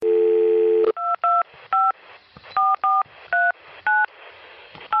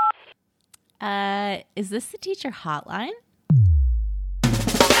Is this the teacher hotline?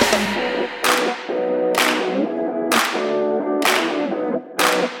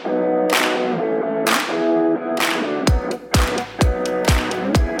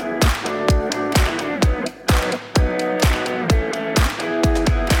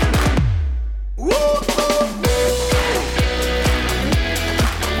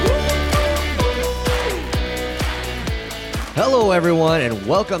 Hello, everyone, and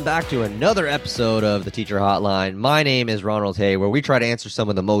welcome back to another episode of the Teacher Hotline. My name is Ronald Hay, where we try to answer some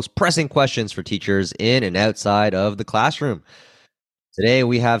of the most pressing questions for teachers in and outside of the classroom. Today,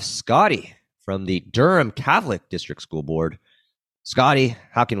 we have Scotty from the Durham Catholic District School Board. Scotty,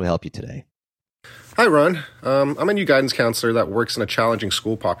 how can we help you today? Hi, Ron. I'm a new guidance counselor that works in a challenging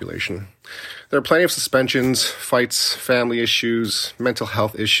school population. There are plenty of suspensions, fights, family issues, mental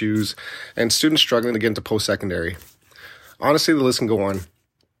health issues, and students struggling to get into post-secondary. Honestly, the list can go on.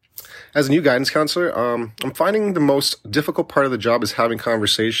 As a new guidance counselor, I'm finding the most difficult part of the job is having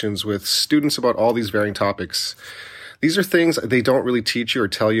conversations with students about all these varying topics. These are things they don't really teach you or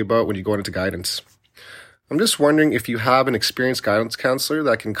tell you about when you go into guidance. I'm just wondering if you have an experienced guidance counselor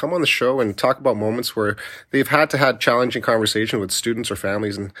that can come on the show and talk about moments where they've had to have challenging conversation with students or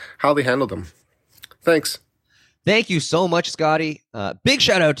families and how they handled them. Thanks. Thank you so much, Scotty. Big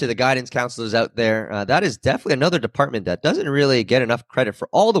shout out to the guidance counselors out there. That is definitely another department that doesn't really get enough credit for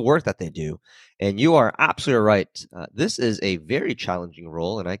all the work that they do. And you are absolutely right. This is a very challenging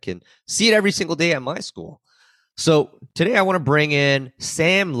role, and I can see it every single day at my school. So today I want to bring in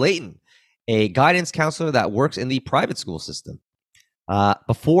Sam Layton, a guidance counselor that works in the private school system.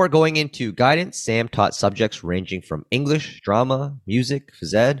 Before going into guidance, Sam taught subjects ranging from English, drama, music,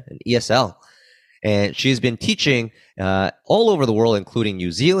 phys ed, and ESL. And she's been teaching all over the world, including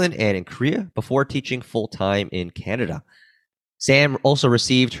New Zealand and in Korea, before teaching full-time in Canada. Sam also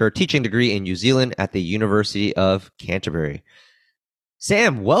received her teaching degree in New Zealand at the University of Canterbury.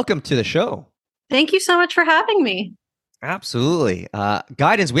 Sam, welcome to the show. Thank you so much for having me. Absolutely.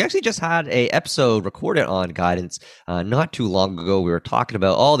 Guidance, we actually just had an episode recorded on guidance not too long ago. We were talking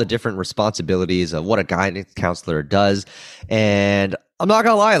about all the different responsibilities of what a guidance counselor does. And I'm not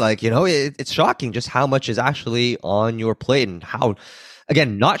going to lie, it's shocking just how much is actually on your plate and how,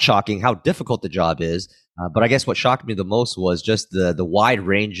 again, not shocking how difficult the job is. But I guess what shocked me the most was just the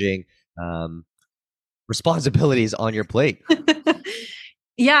wide-ranging responsibilities on your plate.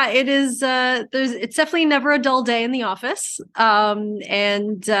 Yeah, it is. It's definitely never a dull day in the office.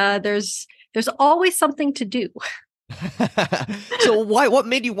 And there's always something to do. So what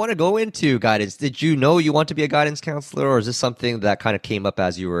made you want to go into guidance? Did you know you want to be a guidance counselor, or is this something that kind of came up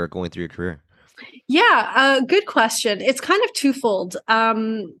as you were going through your career? Yeah, good question. It's kind of twofold.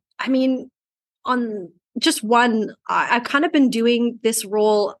 On just one, I've kind of been doing this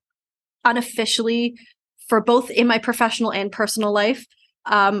role unofficially for both in my professional and personal life.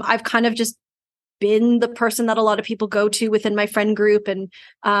 I've kind of just been the person that a lot of people go to within my friend group, and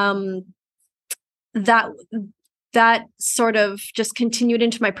that sort of just continued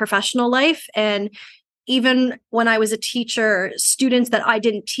into my professional life. And even when I was a teacher, students that I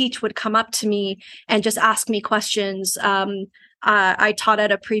didn't teach would come up to me and just ask me questions. I taught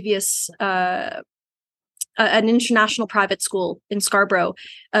at a previous an international private school in Scarborough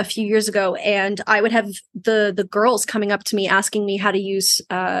a few years ago, and I would have the girls coming up to me asking me how to use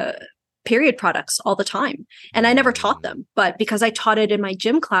period products all the time. And I never taught them, but because I taught it in my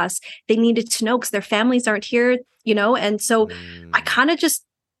gym class, they needed to know because their families aren't here, and so I kind of just,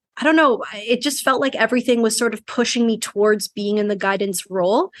 I don't know, it just felt like everything was sort of pushing me towards being in the guidance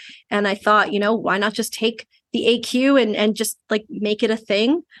role. And I thought, why not just take the AQ and just like make it a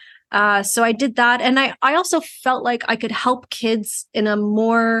thing? So I did that. And I also felt like I could help kids in a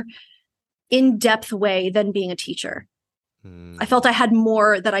more in-depth way than being a teacher. I felt I had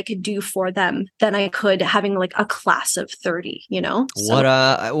more that I could do for them than I could having like a class of 30, So,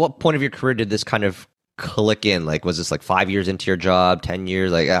 At what point of your career did this kind of click in? Like, was this like 5 years into your job, 10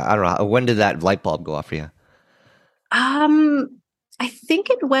 years? Like, I don't know. When did that light bulb go off for you? I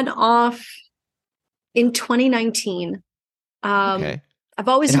think it went off in 2019. Okay. I've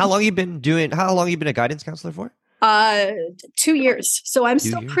always. And how long you been a guidance counselor for? 2 years. So I'm 2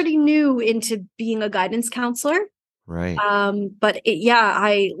 still years? pretty new into being a guidance counselor. Right. But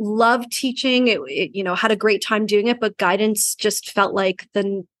I love teaching. It had a great time doing it, but guidance just felt like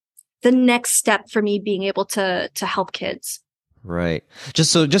the next step for me being able to help kids. Right.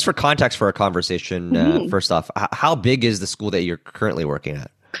 Just for context for our conversation, first off, how big is the school that you're currently working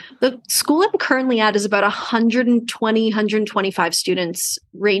at? The school I'm currently at is about 120, 125 students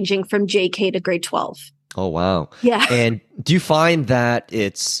ranging from JK to grade 12. Oh, wow. Yeah. And do you find that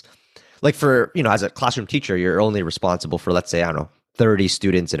it's like for, as a classroom teacher, you're only responsible for, let's say, I don't know, 30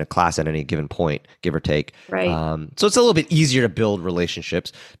 students in a class at any given point, give or take. Right. So it's a little bit easier to build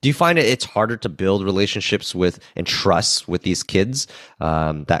relationships. Do you find it's harder to build relationships with and trust with these kids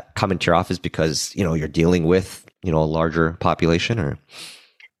that come into your office because, you're dealing with, a larger population? Or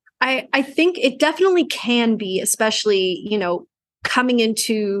I think it definitely can be, especially, coming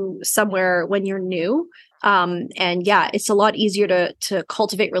into somewhere when you're new. And yeah, it's a lot easier to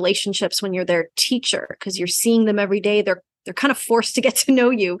cultivate relationships when you're their teacher because you're seeing them every day. They're kind of forced to get to know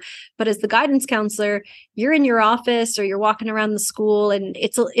you. But as the guidance counselor, you're in your office or you're walking around the school, and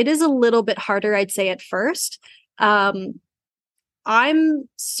it is a little bit harder, I'd say, at first. I'm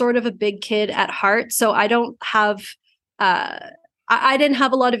sort of a big kid at heart, so I don't have I didn't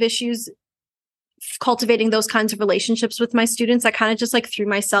have a lot of issues cultivating those kinds of relationships with my students. I kind of just like threw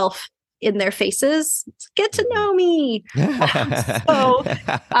myself in their faces, get to know me. So,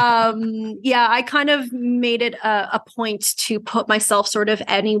 yeah, I kind of made it a point to put myself sort of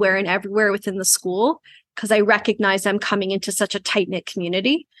anywhere and everywhere within the school because I recognized I'm coming into such a tight-knit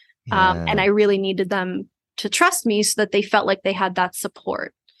community. And I really needed them to trust me so that they felt like they had that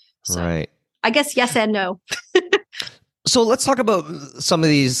support. So right. I guess yes and no. So let's talk about some of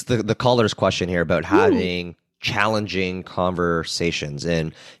these, the caller's question here about having challenging conversations.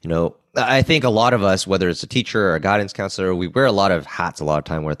 And, I think a lot of us, whether it's a teacher or a guidance counselor, we wear a lot of hats a lot of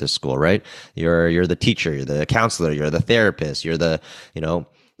time we're at this school, right? You're the teacher, you're the counselor, you're the therapist, you're the,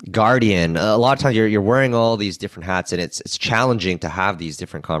 guardian. A lot of times you're wearing all these different hats, and it's challenging to have these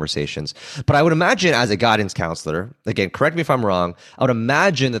different conversations. But I would imagine as a guidance counselor, again, correct me if I'm wrong, I would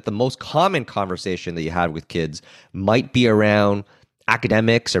imagine that the most common conversation that you had with kids might be around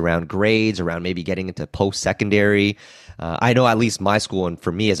academics, around grades, around maybe getting into post-secondary. I know at least my school, and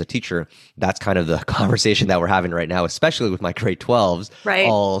for me as a teacher, that's kind of the conversation that we're having right now, especially with my grade 12s, right,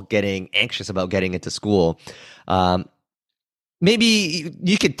 all getting anxious about getting into school. Maybe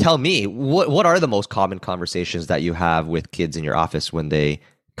you could tell me what are the most common conversations that you have with kids in your office when they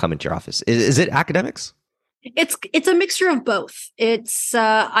come into your office? Is it academics? It's a mixture of both. It's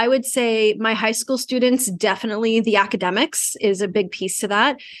I would say my high school students, definitely the academics is a big piece to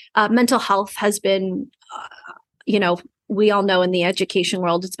that. Mental health has been, we all know in the education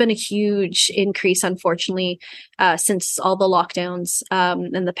world, it's been a huge increase, unfortunately, since all the lockdowns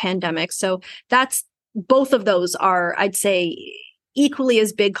and the pandemic. So that's both of those are, I'd say, equally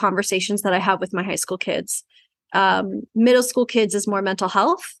as big conversations that I have with my high school kids. Middle school kids is more mental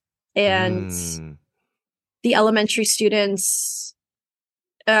health, and the elementary students,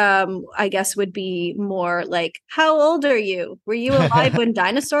 I guess, would be more like, how old are you? Were you alive when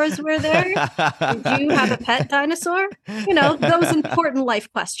dinosaurs were there? Did you have a pet dinosaur? Those important life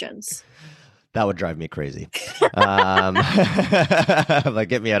questions. That would drive me crazy. Like,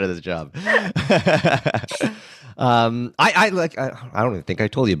 get me out of this job. I don't even think I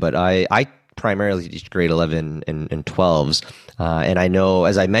told you, but I primarily teach grade 11 and 12s. And I know,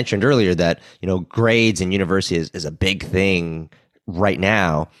 as I mentioned earlier, that, grades in university is a big thing right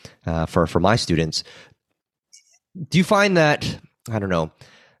now for my students. Do you find that, I don't know,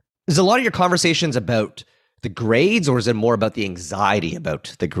 is a lot of your conversations about the grades, or is it more about the anxiety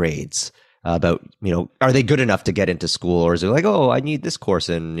about the grades? About, are they good enough to get into school, or is it like, oh, I need this course,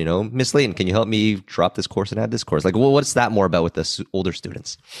 and, Miss Layton, can you help me drop this course and add this course? Like, well, what's that more about with the older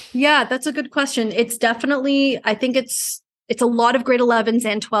students? Yeah, that's a good question. It's definitely, I think it's a lot of grade 11s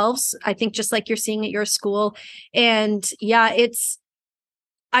and 12s. I think just like you're seeing at your school. And yeah,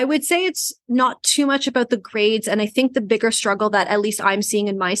 I would say it's not too much about the grades. And I think the bigger struggle that at least I'm seeing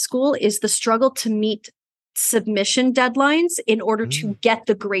in my school is the struggle to meet submission deadlines in order to get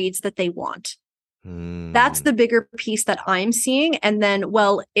the grades that they want. That's the bigger piece that I'm seeing. And then,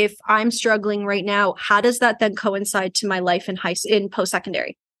 well, if I'm struggling right now, how does that then coincide to my life in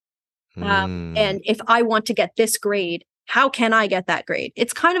post-secondary? And if I want to get this grade, how can I get that grade?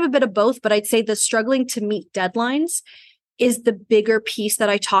 It's kind of a bit of both, but I'd say the struggling to meet deadlines is the bigger piece that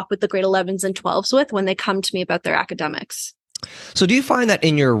I talk with the grade 11s and 12s with when they come to me about their academics. So do you find that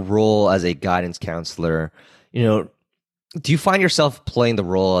in your role as a guidance counselor, do you find yourself playing the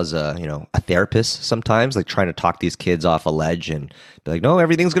role as a therapist sometimes, like trying to talk these kids off a ledge and be like, no,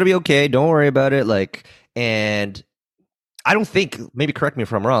 everything's going to be okay. Don't worry about it. Like, and I don't think, maybe correct me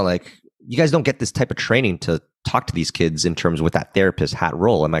if I'm wrong, like you guys don't get this type of training to talk to these kids in terms with that therapist hat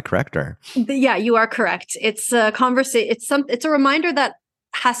role. Am I correct? Or? Yeah, you are correct. It's a conversation. It's a reminder that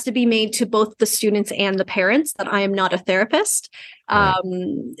has to be made to both the students and the parents that I am not a therapist. Right.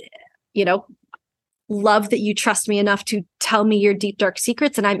 love that you trust me enough to tell me your deep, dark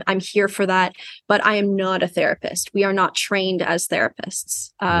secrets. And I'm here for that. But I am not a therapist. We are not trained as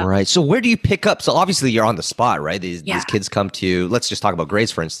therapists. Right. So where do you pick up? So obviously you're on the spot, right? These kids come to you. Let's just talk about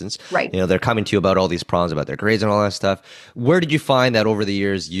grades, for instance. Right. They're coming to you about all these problems about their grades and all that stuff. Where did you find that over the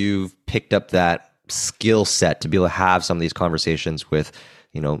years you've picked up that skill set to be able to have some of these conversations with,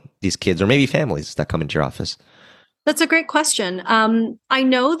 these kids or maybe families that come into your office? That's a great question. I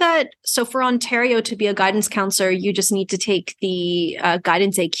know that, so for Ontario to be a guidance counselor, you just need to take the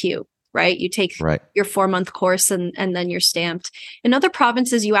guidance AQ, right? You take your 4-month course and then you're stamped. In other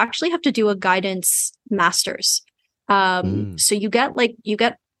provinces, you actually have to do a guidance master's. So you get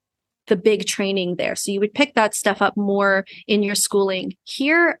the big training there. So you would pick that stuff up more in your schooling.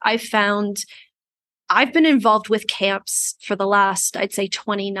 Here, I've been involved with camps for the last, I'd say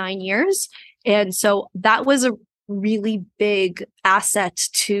 29 years. And so that was a really big asset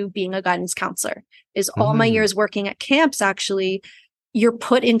to being a guidance counselor is all my years working at camps. Actually, you're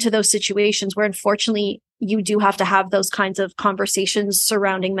put into those situations where unfortunately you do have to have those kinds of conversations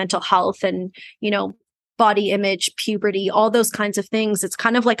surrounding mental health and, body image, puberty, all those kinds of things. It's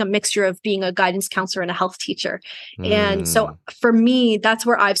kind of like a mixture of being a guidance counselor and a health teacher. And so for me, that's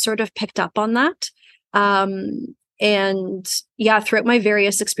where I've sort of picked up on that. And throughout my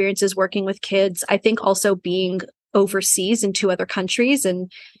various experiences working with kids, I think also being overseas in 2 other countries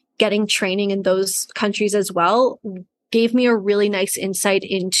and getting training in those countries as well gave me a really nice insight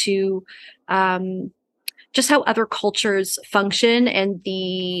into just how other cultures function and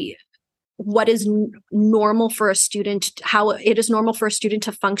what is normal for a student, how it is normal for a student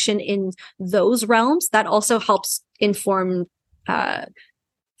to function in those realms. That also helps inform, I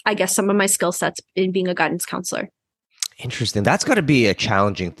guess, some of my skill sets in being a guidance counselor. Interesting. That's got to be a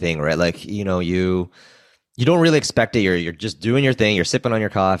challenging thing, right? Like, you don't really expect it. You're just doing your thing. You're sipping on your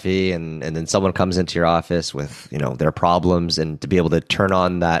coffee, and then someone comes into your office with their problems, and to be able to turn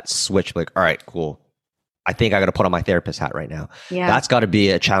on that switch, like, all right, cool. I think I got to put on my therapist hat right now. Yeah, that's got to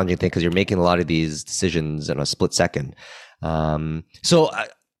be a challenging thing because you're making a lot of these decisions in a split second. So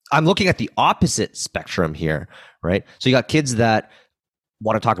I'm looking at the opposite spectrum here, right? So you got kids that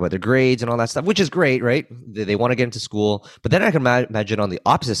want to talk about their grades and all that stuff, which is great, right? They want to get into school. But then I can imagine on the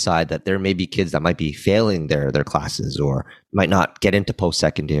opposite side that there may be kids that might be failing their classes or might not get into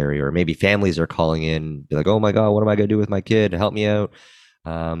post-secondary, or maybe families are calling in, be like, oh my God, what am I going to do with my kid? Help me out.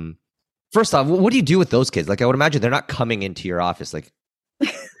 First off, what do you do with those kids? Like, I would imagine they're not coming into your office. Like,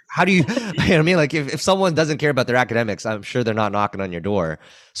 how do you, you know what I mean? Like if someone doesn't care about their academics, I'm sure they're not knocking on your door.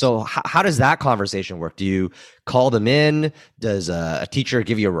 So how does that conversation work? Do you call them in? Does a teacher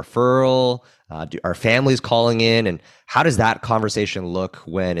give you a referral? Are families calling in? And how does that conversation look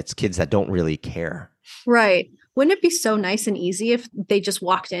when it's kids that don't really care? Right. Wouldn't it be so nice and easy if they just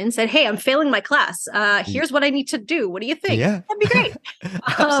walked in and said, hey, I'm failing my class. Here's what I need to do. What do you think? Yeah. That'd be great.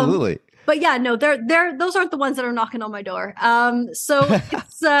 Absolutely. But yeah, no, those aren't the ones that are knocking on my door. So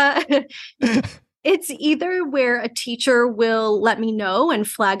it's either where a teacher will let me know and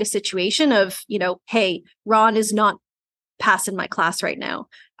flag a situation of, hey, Ron is not passing my class right now.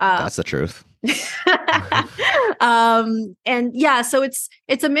 That's the truth. And yeah, so it's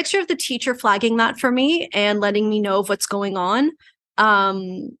a mixture of the teacher flagging that for me and letting me know of what's going on.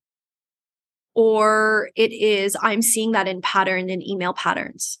 Or it is, I'm seeing that in email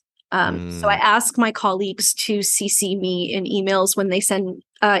patterns. So I ask my colleagues to CC me in emails when they send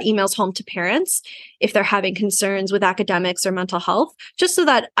emails home to parents if they're having concerns with academics or mental health, just so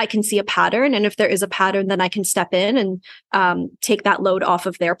that I can see a pattern. And if there is a pattern, then I can step in and take that load off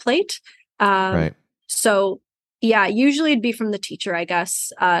of their plate. Right. So yeah, usually it'd be from the teacher, I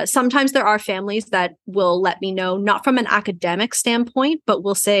guess. Sometimes there are families that will let me know, not from an academic standpoint, but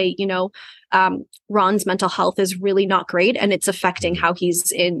will say, Ron's mental health is really not great and it's affecting how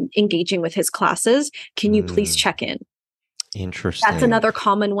he's engaging with his classes. Can you please check in? Interesting. That's another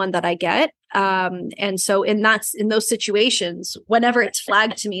common one that I get. And so in those situations, whenever it's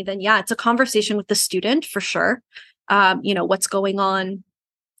flagged to me, then yeah, it's a conversation with the student for sure. What's going on?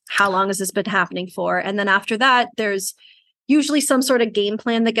 How long has this been happening for? And then after that, there's usually some sort of game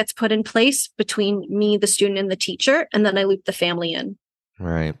plan that gets put in place between me, the student, and the teacher. And then I loop the family in.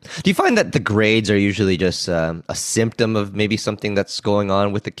 Right. Do you find that the grades are usually just a symptom of maybe something that's going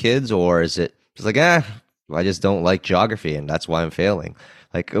on with the kids? Or is it just like, I just don't like geography and that's why I'm failing?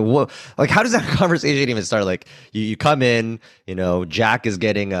 Like, how does that conversation even start? Like, you come in, Jack is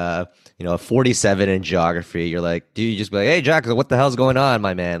getting a 47 in geography. You're like, do you just be like, hey, Jack, what the hell's going on,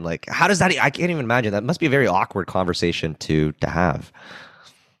 my man? Like, how does that? I can't even imagine. That must be a very awkward conversation to have.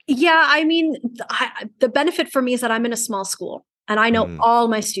 Yeah, I mean, the benefit for me is that I'm in a small school. and I know Mm, all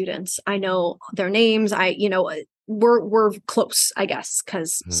my students. I know their names. We're close, I guess,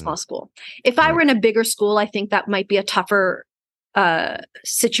 because mm, small school. If I were right. in a bigger school, I think that might be a tougher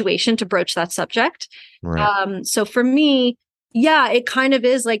situation to broach that subject. Right. So for me, yeah, it kind of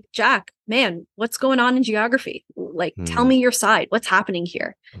is like, Jack, man, what's going on in geography? Like, tell Mm, me your side. What's happening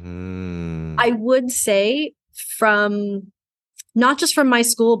here? mm, I would say from not just from my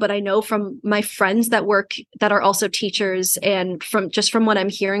school, but I know from my friends that are also teachers, and from what I'm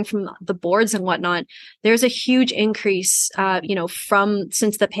hearing from the boards and whatnot, there's a huge increase, from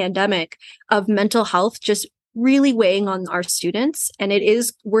since the pandemic, of mental health just really weighing on our students. And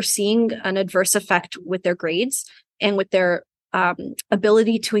we're seeing an adverse effect with their grades and with their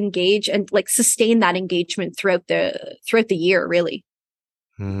ability to engage and like sustain that engagement throughout the year, really.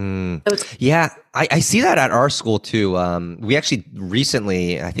 mm. So it's Yeah, I see that at our school too. We actually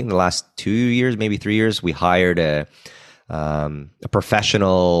recently, I think the last 2 years, maybe 3 years, we hired a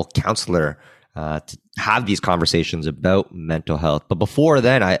professional counselor to have these conversations about mental health. But before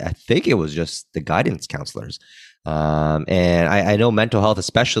then, I think it was just the guidance counselors. And I know mental health,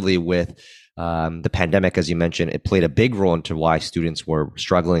 especially with the pandemic, as you mentioned, it played a big role into why students were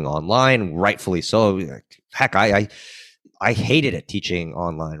struggling online, rightfully so. Heck, I hated it teaching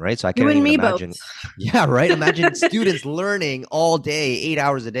online, right? So I you can't and even me both. imagine. Yeah, right. Imagine students learning all day, 8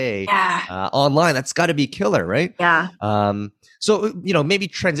 hours a day Yeah. online. That's got to be killer, right? Yeah. So maybe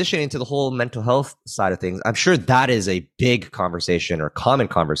transitioning to the whole mental health side of things. I'm sure that is a big conversation or common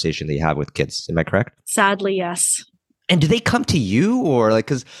conversation that you have with kids. Am I correct? Sadly, yes. And do they come to you or like,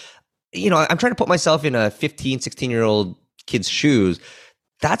 because I'm trying to put myself in a 15, 16-year-old kid's shoes.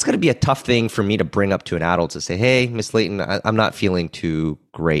 That's going to be a tough thing for me to bring up to an adult to say, hey, Miss Layton, I'm not feeling too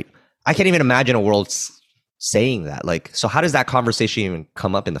great. I can't even imagine a world saying that. Like, so how does that conversation even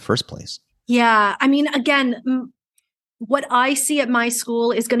come up in the first place? Yeah. I mean, again, what I see at my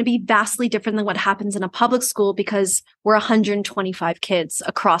school is going to be vastly different than what happens in a public school because we're 125 kids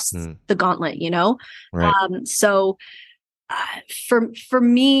across Mm, the gauntlet. right. So for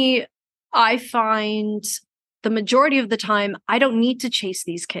me, I find the majority of the time I don't need to chase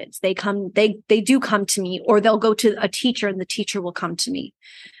these kids. They do come to me, or they'll go to a teacher and the teacher will come to me.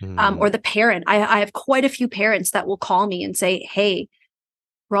 Or Mm, the parent. I have quite a few parents that will call me and say, hey,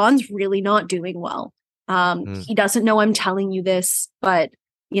 Ron's really not doing well. mm, He doesn't know I'm telling you this, but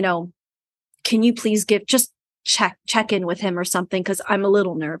can you please just check in with him or something? Cause I'm a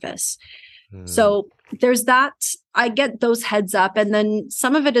little nervous. mm, So there's that. I get those heads up. And then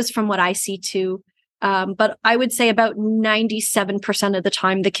some of it is from what I see too. But I would say about 97% of the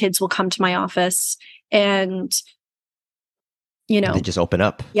time, the kids will come to my office and, they just open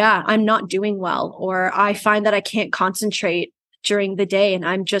up. yeah, I'm not doing well, or I find that I can't concentrate during the day and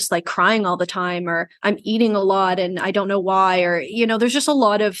I'm just like crying all the time, or I'm eating a lot and I don't know why, or, there's just a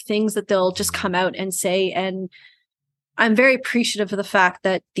lot of things that they'll just Mm, come out and say. And I'm very appreciative of the fact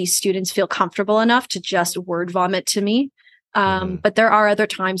that these students feel comfortable enough to just word vomit to me. mhm, But there are other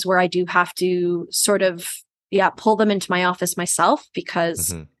times where I do have to sort of, yeah, pull them into my office myself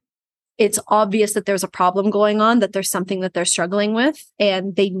because mhm, it's obvious that there's a problem going on, that there's something that they're struggling with,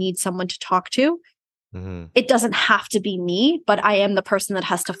 and they need someone to talk to. mhm. It doesn't have to be me, but I am the person that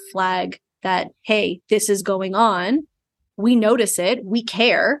has to flag that, hey, this is going on. We notice it. We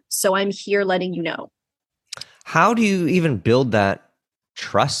care. So I'm here letting you know. How do you even build that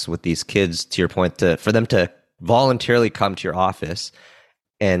trust with these kids, to your point, for them to voluntarily come to your office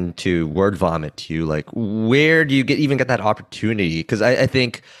and to word vomit to you? Like, where do you even get that opportunity? Because I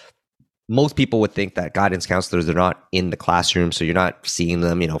think most people would think that guidance counselors, they're not in the classroom, so you're not seeing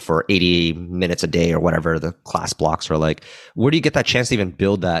them, for 80 minutes a day or whatever the class blocks are like. Where do you get that chance to even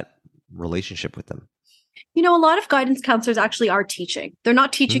build that relationship with them? A lot of guidance counselors actually are teaching. They're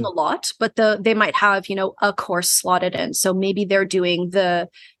not teaching a Mm, lot, but they might have, a course slotted in. So maybe they're doing the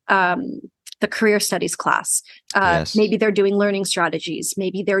career studies class. yes. Maybe they're doing learning strategies.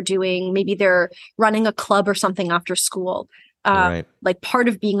 Maybe they're running a club or something after school. Right. Like part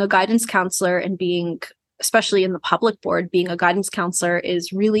of being a guidance counselor and being, especially in the public board, being a guidance counselor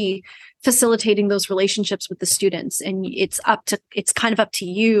is really facilitating those relationships with the students. And it's kind of up to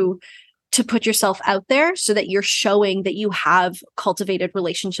you to put yourself out there so that you're showing that you have cultivated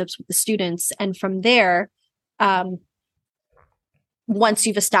relationships with the students. And from there, once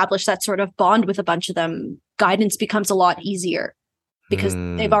you've established that sort of bond with a bunch of them, guidance becomes a lot easier because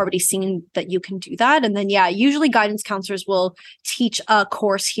they've Mm, already seen that you can do that. And then, yeah, usually guidance counselors will teach a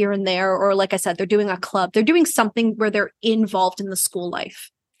course here and there, or like I said, they're doing a club, they're doing something where they're involved in the school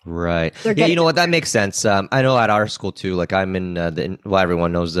life. Right. They're Yeah, you getting know what? That makes sense. I know at our school too. Like I'm in well,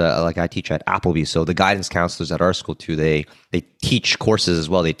 everyone knows. Like I teach at Appleby, so the guidance counselors at our school too. They teach courses as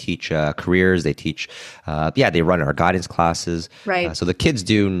well. They teach careers. They teach. Yeah, they run our guidance classes. right. So the kids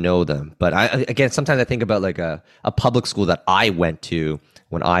do know them. But again, sometimes I think about like a public school that I went to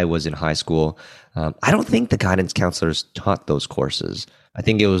when I was in high school. I don't think the guidance counselors taught those courses. I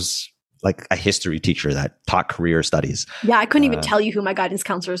think it was like a history teacher that taught career studies. Yeah, I couldn't even tell you who my guidance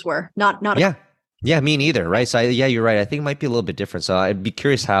counselors were. Not a Yeah. Yeah, me neither, right? So yeah, you're right. I think it might be a little bit different. So I'd be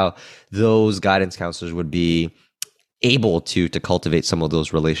curious how those guidance counselors would be able to cultivate some of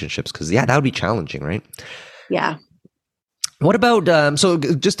those relationships, because yeah, that would be challenging, right? yeah. What about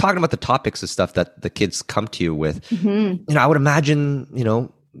just talking about the topics and stuff that the kids come to you with? Hmm. I would imagine,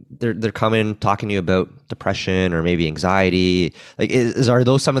 they're coming talking to you about depression or maybe anxiety. Like, are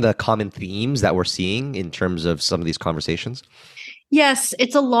those some of the common themes that we're seeing in terms of some of these conversations? Yes,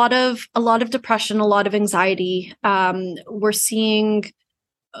 it's a lot of depression, a lot of anxiety. We're seeing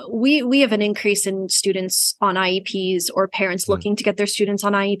we have an increase in students on IEPs or parents Mm. looking to get their students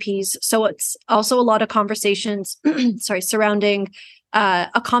on IEPs. So it's also a lot of conversations, sorry, surrounding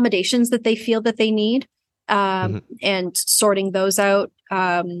accommodations that they feel that they need, Hmm. and sorting those out.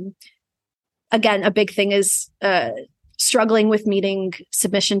 Again, a big thing is struggling with meeting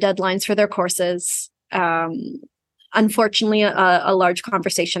submission deadlines for their courses. Unfortunately, a large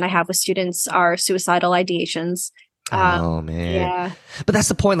conversation I have with students are suicidal ideations. Oh man. Yeah. But that's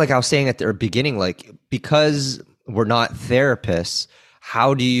the point, like I was saying at the beginning, like because we're not therapists,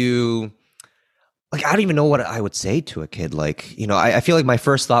 how do you like I don't even know what I would say to a kid. Like, I feel like my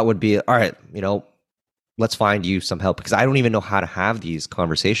first thought would be, all right, let's find you some help, because I don't even know how to have these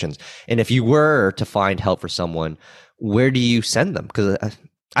conversations. And if you were to find help for someone, where do you send them? Because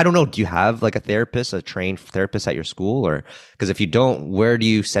I don't know. Do you have like a therapist, a trained therapist at your school, or because if you don't, where do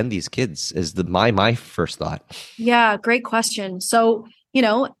you send these kids? Is my first thought. Yeah, great question. So,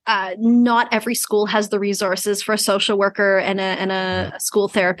 not every school has the resources for a social worker and a school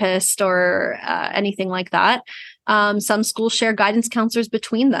therapist or anything like that. Some schools share guidance counselors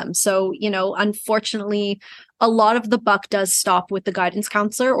between them. So, unfortunately, a lot of the buck does stop with the guidance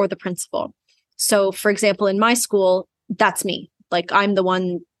counselor or the principal. So, for example, in my school, that's me. Like I'm the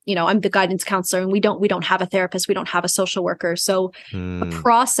one, I'm the guidance counselor, and we don't have a therapist, we don't have a social worker. So the Mm,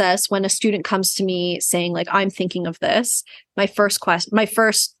 process when a student comes to me saying like I'm thinking of this, my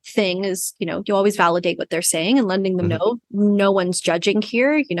first thing is, you always validate what they're saying and letting them mhm. know no one's judging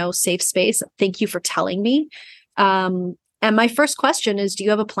here, safe space. Thank you for telling me. And my first question is, do you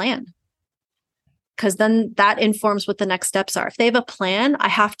have a plan? Because then that informs what the next steps are. If they have a plan, I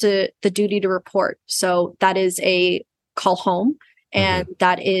have the duty to report. So that is a call home, and Mhm.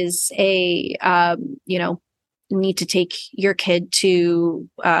 that is need to take your kid to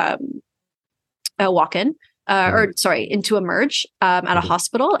a walk-in, Mhm. or sorry, into a merge at a Mhm.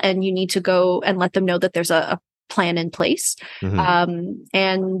 hospital, and you need to go and let them know that there's a plan in place. Mhm.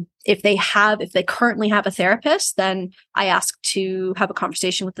 And if they currently have a therapist, then I ask to have a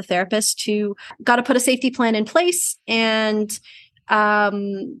conversation with the therapist to got to put a safety plan in place. And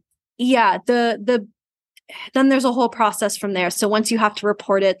yeah, the then there's a whole process from there. So once you have to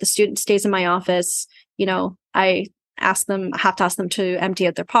report it, the student stays in my office. I have to ask them to empty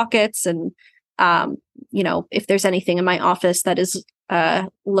out their pockets, and if there's anything in my office that is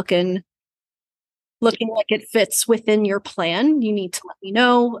looking like it fits within your plan, you need to let me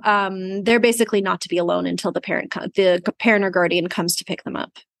know. They're basically not to be alone until the parent or guardian comes to pick them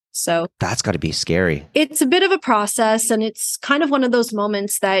up. So That's got to be scary. it's a bit of a process, and it's kind of one of those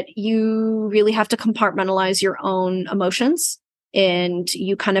moments that you really have to compartmentalize your own emotions, and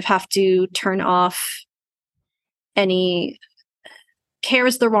you kind of have to turn off any care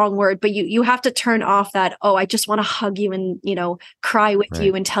is the wrong word, but you have to turn off that, oh, I just want to hug you and, cry with Right.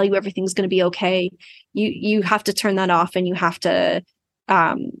 you and tell you everything's going to be okay. You have to turn that off, and you have to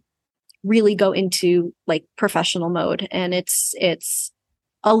really go into like professional mode. And it's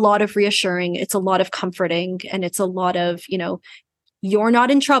a lot of reassuring, it's a lot of comforting, and it's a lot of, you're not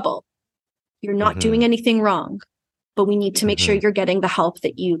in trouble. You're not doing Mhm. anything wrong, but we need to make sure Mhm. you're getting the help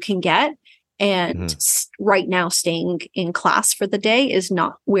that you can get. And Mhm. right now, staying in class for the day is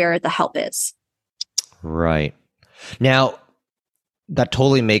not where the help is. Right. Now, that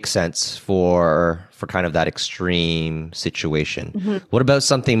totally makes sense for kind of that extreme situation. Mhm. What about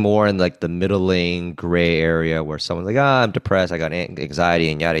something more in like the middling gray area where someone's like, I'm depressed, I got anxiety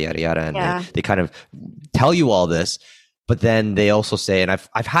and yada yada yada, and Yeah. they kind of tell you all this, but then they also say, and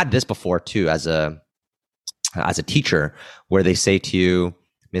I've had this before too as a teacher, where they say to you,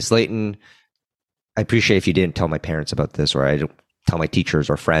 Miss Layton, I appreciate if you didn't tell my parents about this, or tell my teachers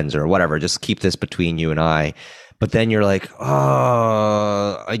or friends or whatever. Just keep this between you and I. But then you're like,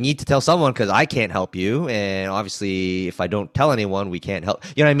 oh, I need to tell someone because I can't help you. And obviously, if I don't tell anyone, we can't help.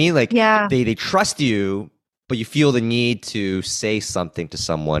 You know what I mean? Like Yeah. they trust you, but you feel the need to say something to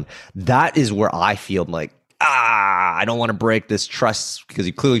someone. That is where I feel like, I don't want to break this trust because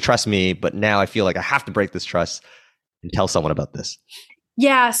you clearly trust me. But now I feel like I have to break this trust and tell someone about this.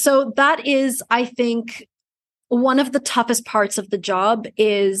 Yeah. So that is, I think, one of the toughest parts of the job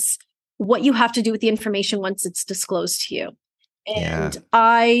is what you have to do with the information once it's disclosed to you. And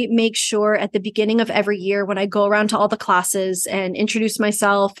I make sure at the beginning of every year when I go around to all the classes and introduce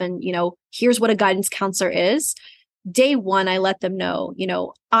myself and, here's what a guidance counselor is. Day one, I let them know,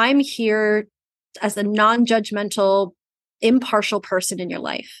 I'm here as a non-judgmental, impartial person in your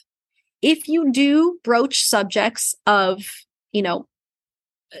life. If you do broach subjects of,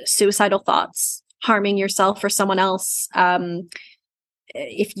 suicidal thoughts, harming yourself or someone else,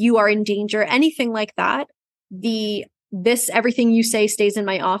 if you are in danger, anything like that, everything you say stays in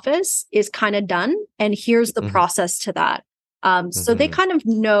my office is kind of done. And here's the process to that. So they kind of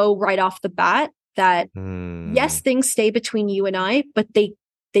know right off the bat that yes, things stay between you and I, but they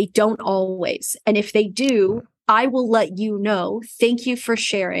don't always. And if they do, I will let you know. Thank you for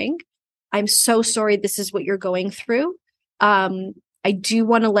sharing. I'm so sorry this is what you're going through. I do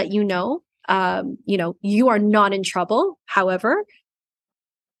want to let you know, you are not in trouble. However,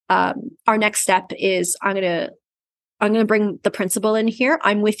 our next step is I'm going to bring the principal in here.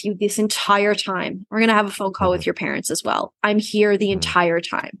 I'm with you this entire time. We're going to have a phone call with your parents as well. I'm here the entire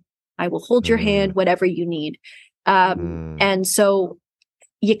time. I will hold your hand, whatever you need. And so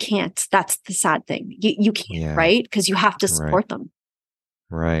you can't. That's the sad thing. You can't, right? Because you have to support them.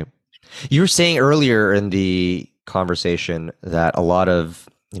 Right. You were saying earlier in the conversation that a lot of,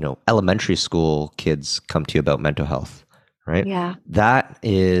 elementary school kids come to you about mental health, right? Yeah. That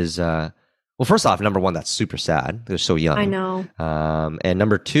is, well, first off, number one, that's super sad. They're so young. I know. And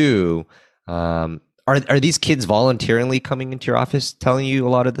number two, are these kids voluntarily coming into your office telling you a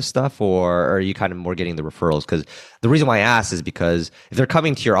lot of this stuff, or are you kind of more getting the referrals? Because the reason why I ask is because if they're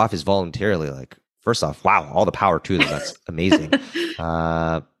coming to your office voluntarily, like, first off, wow, all the power to them. That's amazing.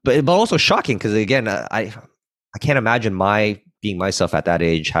 But also shocking because, again, I can't imagine being myself at that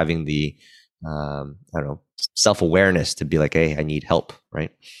age, having the, self-awareness to be like, hey, I need help,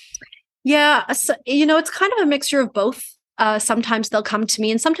 right? Yeah. So, it's kind of a mixture of both. Sometimes they'll come to me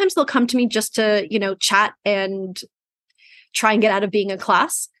and sometimes they'll come to me just to, chat and try and get out of being a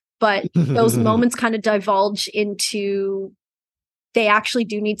class. But those moments kind of divulge into they actually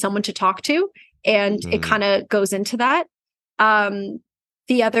do need someone to talk to. And it kind of goes into that.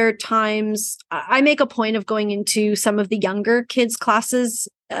 The other times I make a point of going into some of the younger kids' classes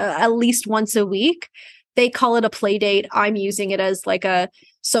at least once a week. They call it a play date. I'm using it as like a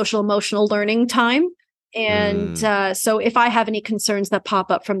social emotional learning time. And so if I have any concerns that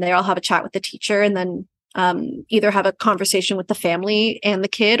pop up from there, I'll have a chat with the teacher and then either have a conversation with the family and the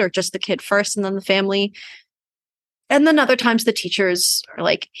kid or just the kid first and then the family. And then other times the teachers are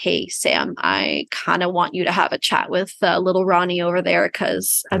like, hey, Sam, I kind of want you to have a chat with little Ronnie over there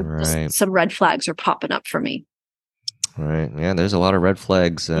because some red flags are popping up for me. Right. Yeah, there's a lot of red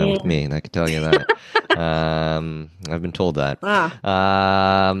flags with me, and I can tell you that. I've been told that.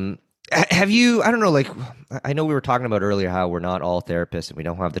 Have you, I don't know, like, I know we were talking about earlier how we're not all therapists and we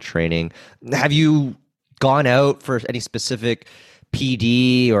don't have the training. Have you gone out for any specific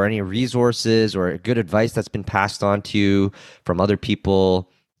PD or any resources or good advice that's been passed on to you from other people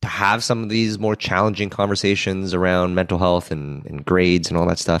to have some of these more challenging conversations around mental health and grades and all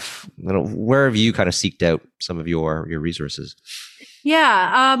that stuff? Where have you kind of seeked out some of your resources?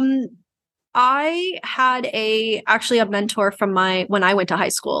 Yeah. I had actually a mentor from when I went to high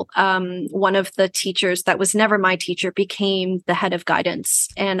school. One of the teachers that was never my teacher became the head of guidance.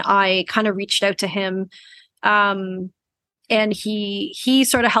 And I kind of reached out to him. And he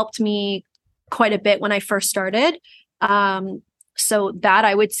sort of helped me quite a bit when I first started. So that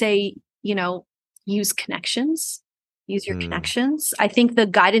I would say, use connections, use your connections. I think the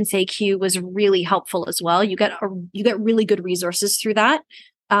guidance AQ was really helpful as well. You get really good resources through that.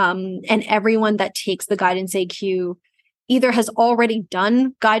 And everyone that takes the guidance AQ either has already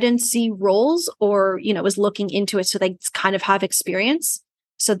done guidance-y roles or, is looking into it. So they kind of have experience.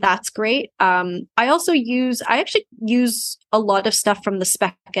 So that's great. I actually use a lot of stuff from the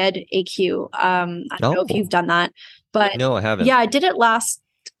Spec Ed AQ. I don't know if you've done that, but no, I haven't. Yeah, I did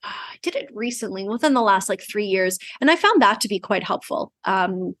it recently within the last 3 years. And I found that to be quite helpful.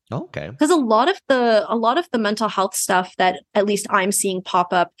 Okay. Because a lot of the mental health stuff that at least I'm seeing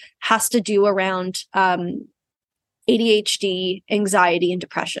pop up has to do around, ADHD, anxiety, and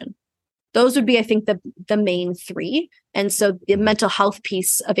depression. Those would be, I think, the main three. And so the mental health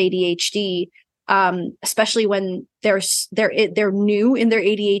piece of ADHD, especially when they're new in their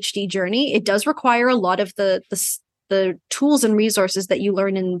ADHD journey, it does require a lot of the tools and resources that you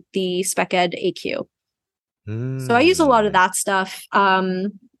learn in the Spec Ed AQ. So I use a lot of that stuff.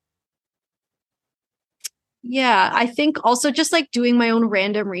 Yeah, I think also just like doing my own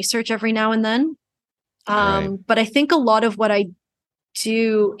random research every now and then. But I think a lot of what I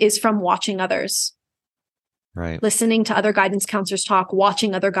do is from watching others. Right. Listening to other guidance counselors talk,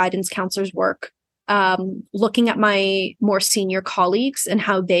 watching other guidance counselors work, looking at my more senior colleagues and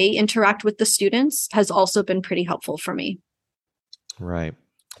how they interact with the students has also been pretty helpful for me. Right.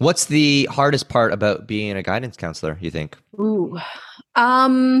 What's the hardest part about being a guidance counselor, you think? Ooh.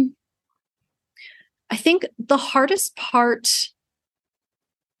 I think the hardest part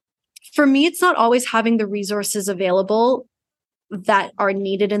for me, it's not always having the resources available that are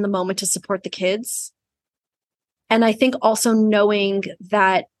needed in the moment to support the kids. And I think also knowing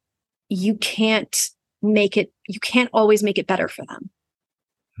that you can't always make it better for them.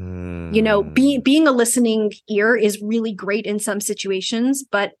 You know, being a listening ear is really great in some situations,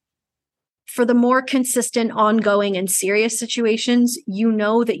 but for the more consistent, ongoing, and serious situations, you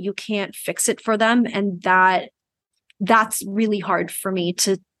know that you can't fix it for them. And that's really hard for me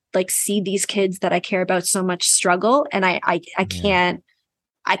to like see these kids that I care about so much struggle. And I can't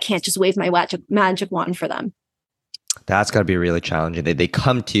just wave my magic wand for them. That's got to be really challenging. They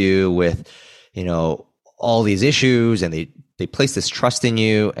come to you with, you know, all these issues and they place this trust in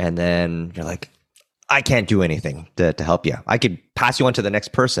you. And then you're like, I can't do anything to help you. I could pass you on to the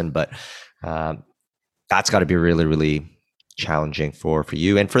next person, but that's got to be really, really challenging for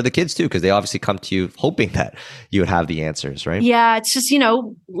you and for the kids too, because they obviously come to you hoping that you would have the answers, right? Yeah, it's just, you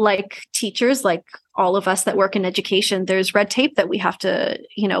know, like teachers, like all of us that work in education, there's red tape that we have to,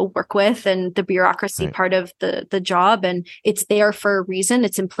 you know, work with, and the bureaucracy part of the job, and it's there for a reason,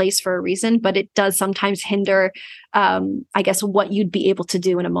 it's in place for a reason, but it does sometimes hinder, I guess, what you'd be able to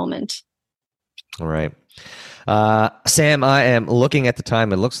do in a moment. All right. Sam, I am looking at the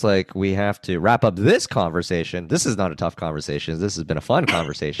time. It looks like we have to wrap up this conversation. This is not a tough conversation. This has been a fun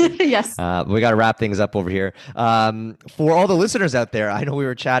conversation. Yes. We got to wrap things up over here. For all the listeners out there, I know we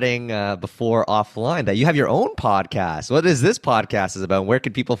were chatting before offline that you have your own podcast. What is this podcast is about? Where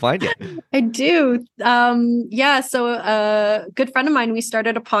can people find you? I do. Yeah. So a good friend of mine, we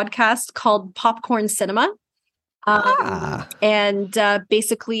started a podcast called Popcorn Cinema. And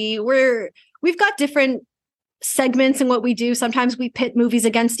basically we've got different segments in what we do. Sometimes we pit movies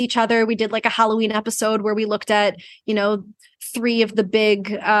against each other. We did like a Halloween episode where we looked at, you know, 3 of the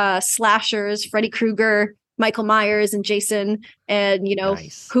big slashers, Freddy Krueger, Michael Myers, and Jason, and, you know,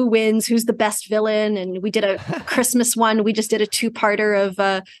 who wins, who's the best villain. And we did a Christmas one. We just did a 2-parter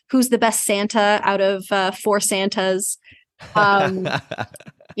of who's the best Santa out of 4 Santas.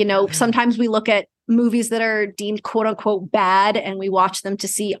 You know, sometimes we look at movies that are deemed quote unquote bad and we watch them to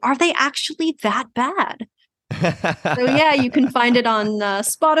see, are they actually that bad? So yeah, you can find it on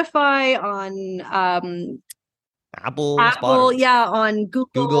Spotify, on Apple, Spotify. Yeah, on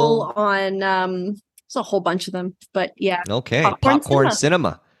Google. On there's a whole bunch of them, but yeah. Okay, Popcorn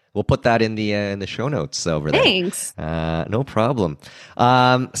Cinema. We'll put that in the show notes over there. Thanks. No problem.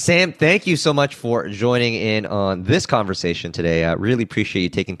 Sam, thank you so much for joining in on this conversation today. I really appreciate you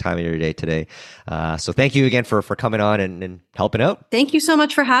taking time in your day today. So thank you again for coming on and helping out. Thank you so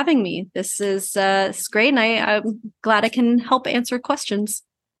much for having me. This is great, and I'm glad I can help answer questions.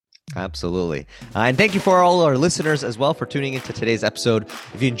 Absolutely. And thank you for all our listeners as well for tuning into today's episode.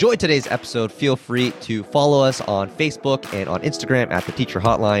 If you enjoyed today's episode, feel free to follow us on Facebook and on Instagram at The Teacher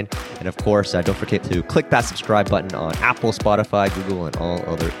Hotline. And of course, don't forget to click that subscribe button on Apple, Spotify, Google, and all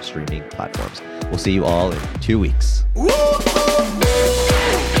other streaming platforms. We'll see you all in 2 weeks. Woo!